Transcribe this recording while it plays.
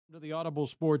To the Audible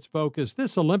Sports Focus,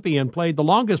 this Olympian played the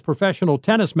longest professional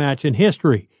tennis match in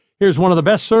history. Here's one of the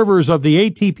best servers of the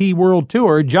ATP World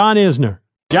Tour, John Isner.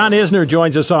 John Isner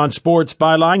joins us on Sports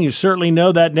Byline. You certainly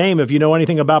know that name if you know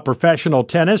anything about professional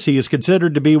tennis. He is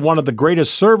considered to be one of the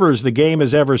greatest servers the game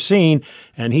has ever seen,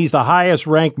 and he's the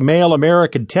highest-ranked male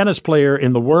American tennis player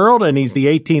in the world, and he's the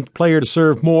 18th player to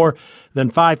serve more than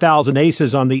 5,000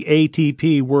 aces on the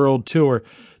ATP World Tour.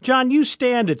 John, you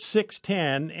stand at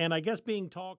 6'10", and I guess being tall...